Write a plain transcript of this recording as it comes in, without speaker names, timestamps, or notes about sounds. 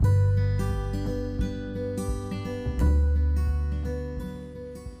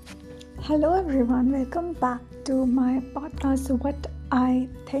Hello everyone, welcome back to my podcast What I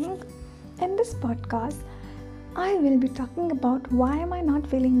Think. In this podcast, I will be talking about why am I not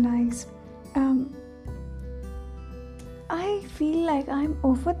feeling nice. I feel like I'm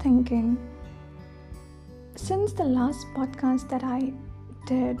overthinking. Since the last podcast that I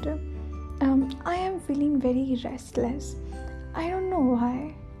did, I am feeling very restless. I don't know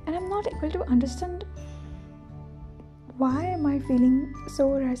why, and I'm not able to understand why am I feeling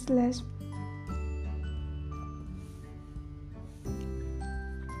so restless.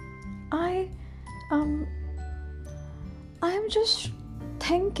 I am just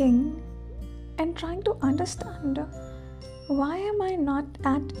thinking and trying to understand why am I not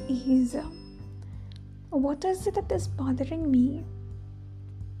at ease? What is it that is bothering me?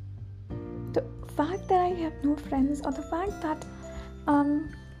 The fact that I have no friends, or the fact that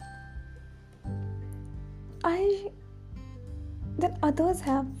that others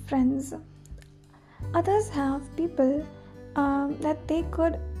have friends, others have people that they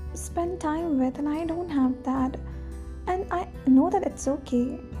could spend time with, and I don't have that. And I know that it's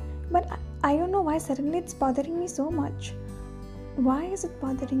okay, but I don't know why suddenly it's bothering me so much. Why is it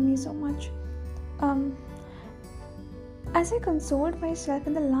bothering me so much? As I consoled myself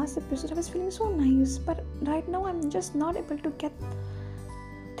in the last episode, I was feeling so nice, but right now I'm just not able to get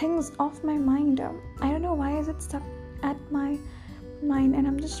things off my mind. I don't know why is it stuck at my mind, and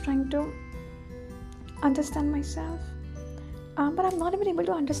I'm just trying to understand myself. But I'm not even able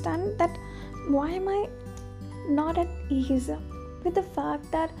to understand that why am I not at ease with the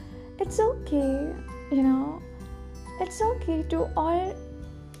fact that it's okay, it's okay to all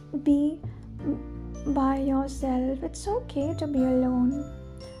be by yourself. It's okay to be alone.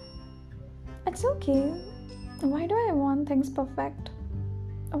 It's okay. Why do I want things perfect?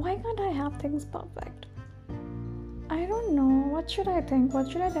 Why can't I have things perfect? I don't know. What should I think?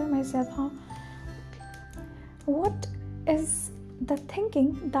 What should I tell myself? What is the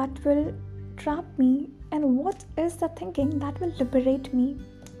thinking that will trap me, and what is the thinking that will liberate me?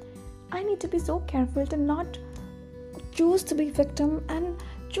 I need to be so careful to not choose to be victim and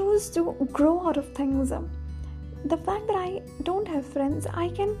choose to grow out of things. The fact that I don't have friends, I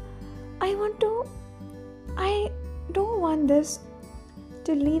don't want this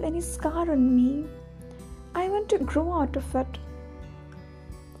to leave any scar on me. I want to grow out of it.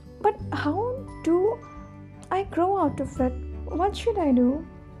 But how do I grow out of it? What should I do?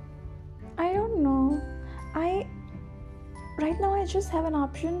 I don't know. Right now I just have an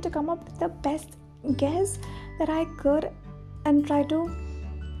option to come up with the best guess that I could and try to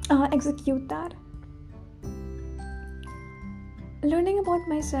execute that. Learning about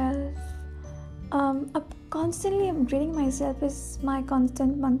myself, constantly upgrading myself is my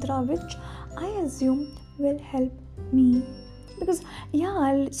constant mantra, which I assume will help me. Because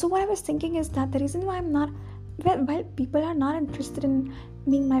so what I was thinking is that the reason why I'm not, well, people are not interested in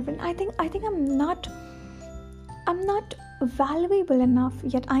being my friend, I think I'm not valuable enough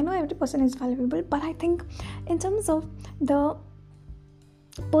yet. I know every person is valuable, but I think in terms of the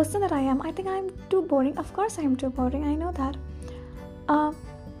person that I am, I think I'm too boring. Of course I am too boring, I know that.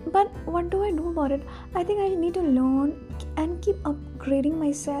 But what do I do about it? I think I need to learn and keep upgrading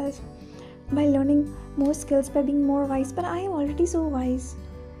myself by learning more skills, by being more wise. But I am already so wise.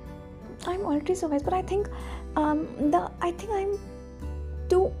 But I think I'm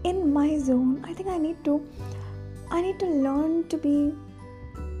too in my zone. I think I need to learn to be,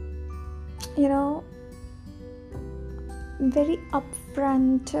 very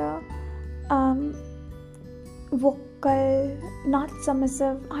upfront, vocal, not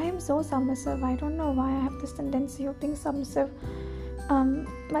submissive. I am so submissive. I don't know why I have this tendency of being submissive.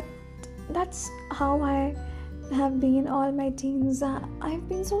 But that's how I have been all my teens. I've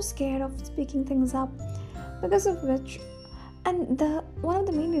been so scared of speaking things up, because of which, and one of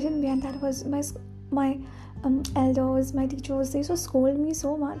the main reasons behind that was my elders, my teachers. They used to scold me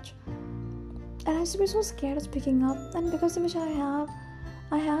so much, and I used to be so scared of speaking up, and because of which I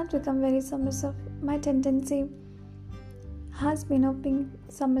have become very submissive. My tendency has been of being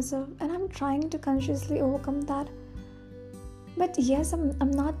submissive, and I'm trying to consciously overcome that. But yes,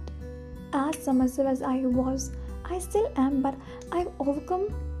 I'm not as submissive as I was. I still am, but I've overcome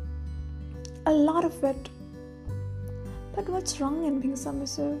a lot of it. But what's wrong in being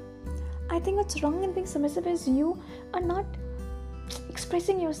submissive? I think what's wrong in being submissive is you are not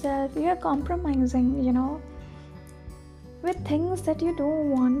expressing yourself. You are compromising, with things that you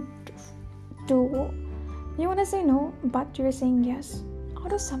don't want to. You want to say no, but you're saying yes.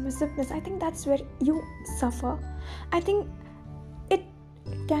 Out of submissiveness, I think that's where you suffer. I think it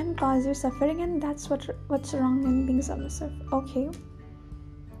can cause you suffering, and that's what's wrong in being submissive. Okay,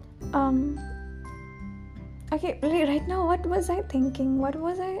 Um, okay, right now, what was I thinking? What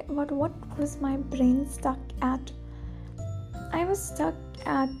was my brain stuck at? I was stuck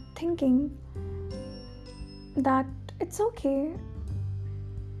at thinking that it's okay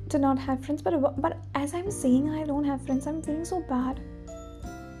to not have friends, but as I'm saying I don't have friends, I'm feeling so bad.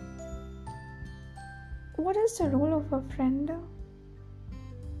 What is the role of a friend?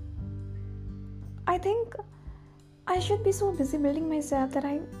 I think I should be so busy building myself that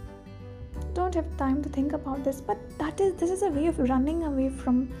I don't have time to think about this, but this is a way of running away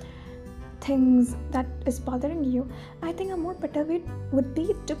from things that is bothering you. I think a more better way would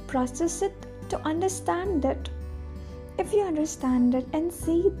be to process it, to understand it. If you understand it and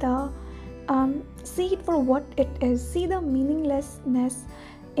see it for what it is, see the meaninglessness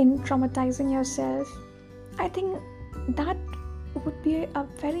in traumatizing yourself, I think that would be a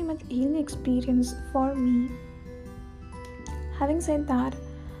very much healing experience for me. Having said that,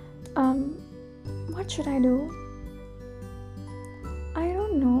 what should I do? I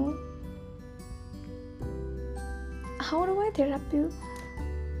don't know. How do I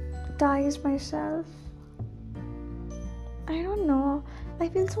therapeutize myself? I don't know. I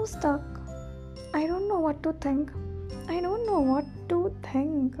feel so stuck. I don't know what to think.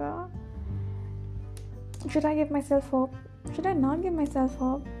 Should I give myself hope? Should I not give myself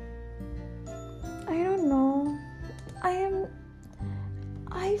hope? I don't know.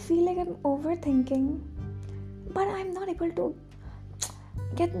 I feel like I'm overthinking, but I'm not able to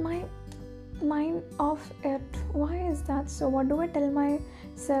get my mind off it. Why is that so? What do I tell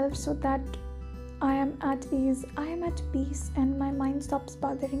myself so that I am at ease, I am at peace, and my mind stops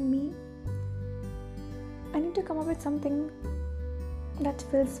bothering me? I need to come up with something that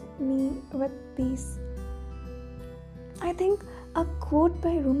fills me with peace. I think a quote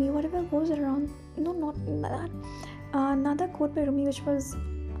by Rumi, whatever goes around, no, not that, another quote by Rumi, which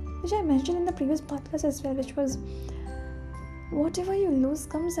I mentioned in the previous podcast as well, which was, whatever you lose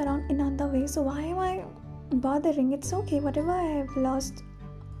comes around in another way, so why am I bothering? It's okay, whatever I have lost,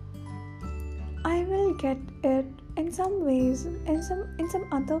 I will get it in some ways, in some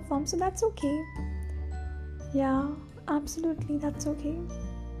other form, so that's okay. Yeah, absolutely, that's okay.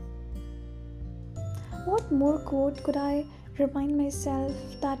 What more quote could I remind myself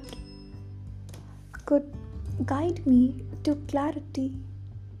that could guide me to clarity?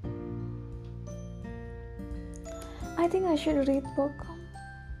 I think I should read book.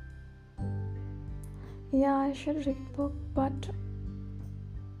 Yeah, I should read book, but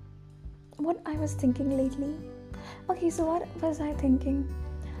what I was thinking lately. Okay, so what was I thinking?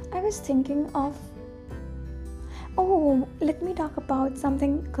 I was thinking of, let me talk about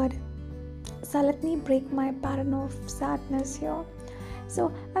something good. So let me break my pattern of sadness here.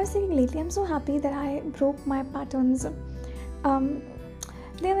 So I was thinking lately, I'm so happy that I broke my patterns.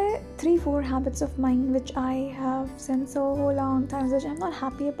 There were 3-4 habits of mine which I have since so long time, which I'm not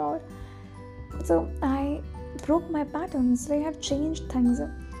happy about. So I broke my patterns. I have changed things.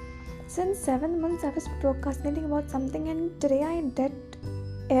 Since 7 months I was procrastinating about something, and today I did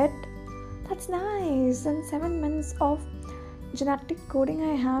it. That's nice. And 7 months of genetic coding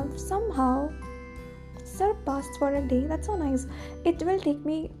I have somehow surpassed for a day. That's so nice. It will take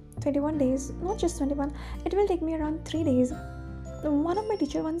me 21 days, not just 21. It will take me around 3 days. One of my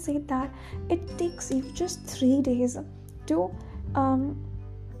teachers once said that it takes you just 3 days to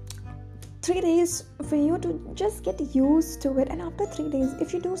 3 days for you to just get used to it, and after 3 days,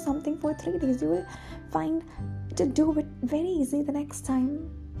 if you do something for 3 days, you will find to do it very easy the next time.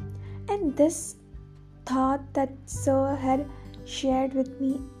 And this thought that Sir had shared with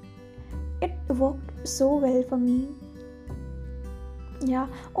me, it worked so well for me. Yeah.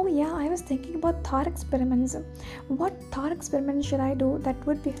 Oh yeah, I was thinking about thought experiments. What thought experiment should I do that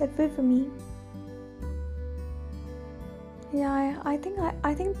would be helpful for me? Yeah, I think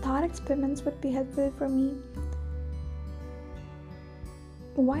thought experiments would be helpful for me.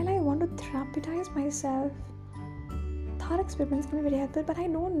 While I want to therapeutize myself, thought experiments can be very helpful, but I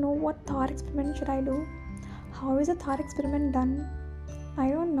don't know what thought experiment should I do. How is a thought experiment done? I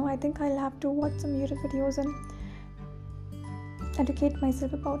don't know. I think I'll have to watch some YouTube videos and educate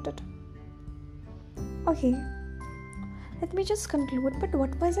myself about it. Okay, let me just conclude. But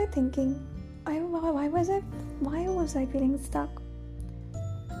what was I thinking? Why was I feeling stuck?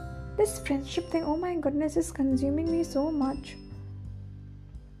 This friendship thing, oh my goodness, is consuming me so much.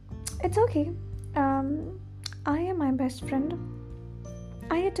 It's okay. I am my best friend.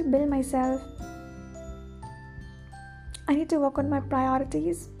 I need to build myself. I need to work on my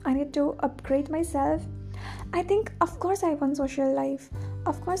priorities. I need to upgrade myself. I think, of course, I want social life.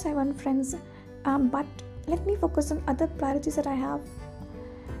 Of course, I want friends. But let me focus on other priorities that I have.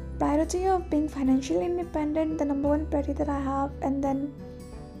 priority of being financially independent, the number one priority that I have, and then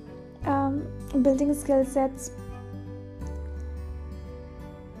building skill sets.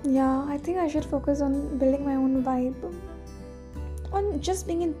 Yeah, I think I should focus on building my own vibe, on just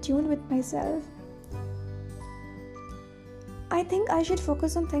being in tune with myself. I think I should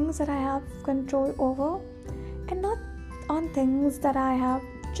focus on things that I have control over and not on things that I have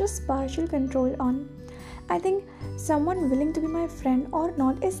just partial control on. I think someone willing to be my friend or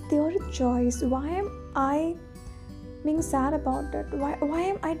not is their choice. Why am I being sad about it? Why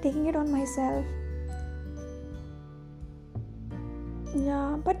am I taking it on myself?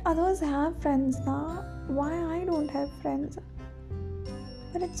 Yeah, but others have friends now. Why I don't have friends?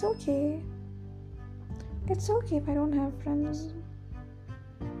 But it's okay. It's okay if I don't have friends.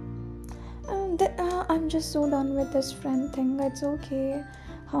 I'm just so done with this friend thing. It's okay.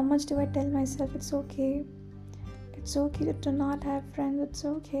 How much do I tell myself it's okay? It's okay to not have friends. It's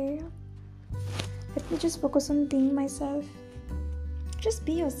okay. Let me just focus on being myself. Just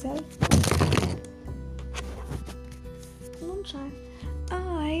be yourself. Don't try.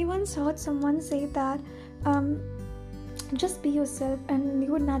 I once heard someone say that just be yourself and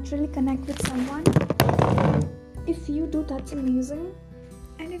you would naturally connect with someone. If you do, that's amazing.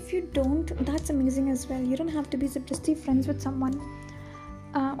 And if you don't, that's amazing as well. You don't have to be just friends with someone.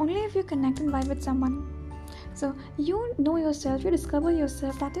 Only if you connect and vibe with someone. So you know yourself, you discover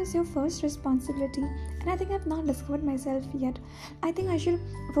yourself. That is your first responsibility. And I think I've not discovered myself yet. I think I should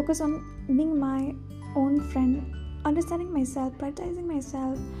focus on being my own friend, understanding myself, prioritizing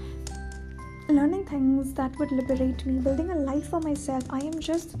myself, learning things that would liberate me, building a life for myself. I am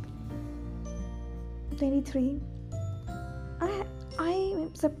just 23. I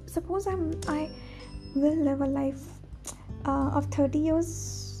suppose I will live a life of 30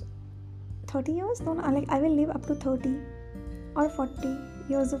 years. 30 years? No, I will live up to 30 or 40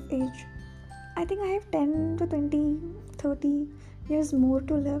 years of age. I think I have 10 to 20, 30 years more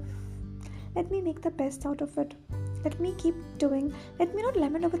to live. Let me make the best out of it. Let me keep doing. Let me not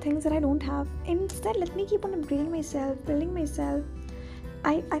lament over things that I don't have. Instead, let me keep on upgrading myself, building myself.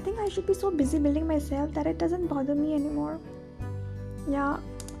 I think I should be so busy building myself that it doesn't bother me anymore. Yeah.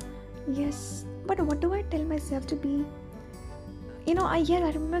 Yes. But what do I tell myself to be? I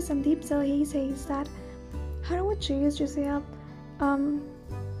remember Sandeep sir, he says that हर वो चीज़ जिसे आप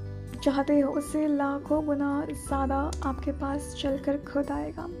चाहते हो उससे लाखों गुना ज़्यादा आपके पास चलकर खुद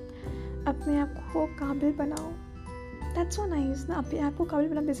आएगा. अपने आप को काबिल बनाओ. That's so nice. ना अपने आप को काबिल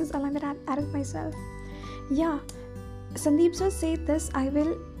बनाओ. This is a line that I added myself. Yeah, Sandeep sir said this. I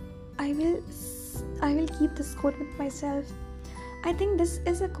will keep this quote with myself. I think this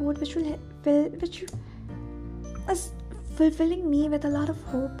is a quote which is fulfilling me with a lot of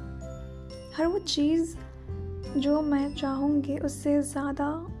hope. हर वो चीज़ जो मैं चाहूँगी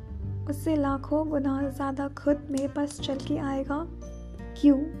उससे लाखों गुना ज़्यादा खुद मेरे पास चल के आएगा.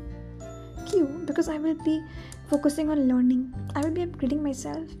 क्यों? Because I will be focusing on learning. I will be upgrading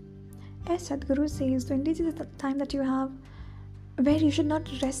myself. As Sadhguru says, 20 is the time that you have where you should not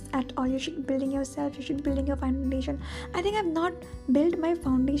rest at all. You should be building yourself. You should be building your foundation. I think I've not built my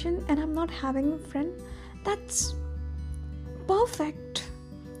foundation and I'm not having a friend. That's perfect.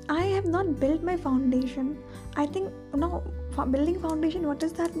 I have not built my foundation. I think no, building foundation, what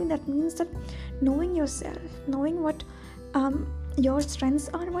does that mean? That means that knowing yourself, knowing what your strengths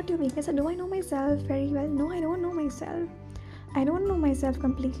are, what your weaknesses are. Do I know myself very well? No, I don't know myself. I don't know myself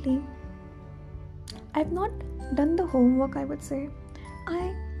completely. I've not done the homework, I would say.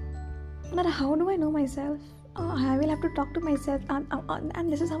 But how do I know myself? I will have to talk to myself,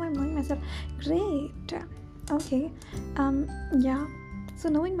 and this is how I'm knowing myself. Great. Okay. Yeah. So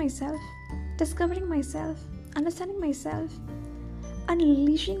knowing myself, discovering myself, understanding myself,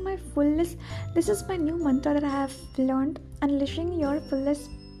 unleashing my fullest. This is my new mantra that I have learned. Unleashing your fullest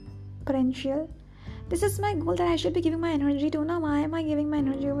potential. This is my goal that I should be giving my energy to. Now, why am I giving my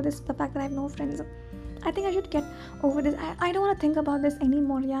energy over this? The fact that I have no friends. I think I should get over this. I don't want to think about this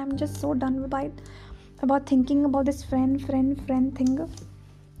anymore. Yeah, I'm just so done about thinking about this friend thing.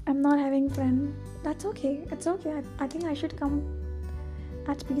 I'm not having friend. That's okay. It's okay. I think I should come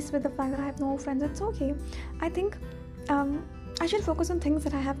at peace with the fact that I have no friends. It's okay. I think I should focus on things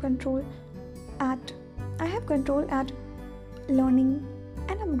that I have control at. I have control at learning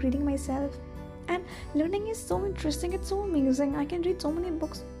and upgrading myself. And learning is so interesting. It's so amazing. I can read so many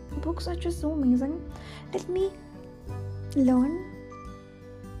books. Books are just so amazing. Let me learn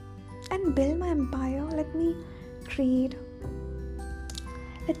and build my empire. Let me create.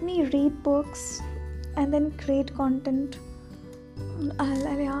 Let me read books and then create content.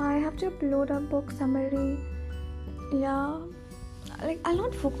 I have to upload a book summary. Yeah, like I'll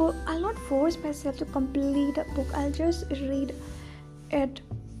not force myself to complete a book. I'll just read it.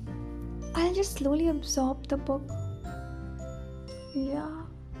 I'll just slowly absorb the book. Yeah.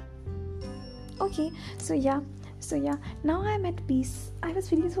 Okay, so yeah, now I'm at peace. I was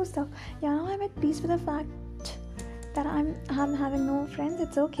feeling so stuck. Yeah, now I'm at peace with the fact that I'm having no friends.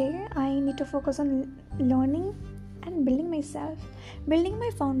 It's okay. I need to focus on learning and building myself, building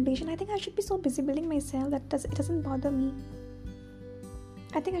my foundation. I think I should be so busy building myself that it doesn't bother me.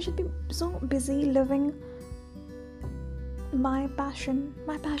 I think I should be so busy living my passion,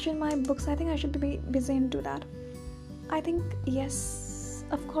 my books. I think I should be busy into that. I think, yes,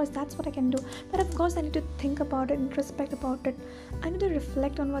 of course, that's what I can do. But of course, I need to think about it, introspect about it. I need to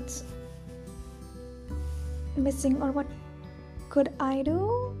reflect on what's missing or what could I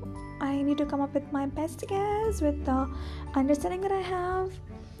do. I need to come up with my best guess with the understanding that I have.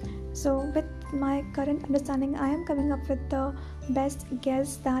 So, with my current understanding, I am coming up with the best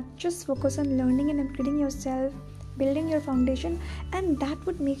guess that just focus on learning and upgrading yourself, building your foundation, and that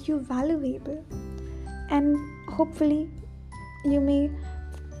would make you valuable. And hopefully you may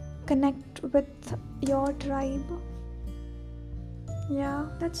connect with your tribe. Yeah,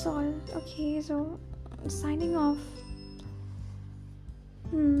 that's all. Okay, so signing off.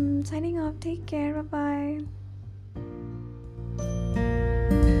 Take care. Bye bye.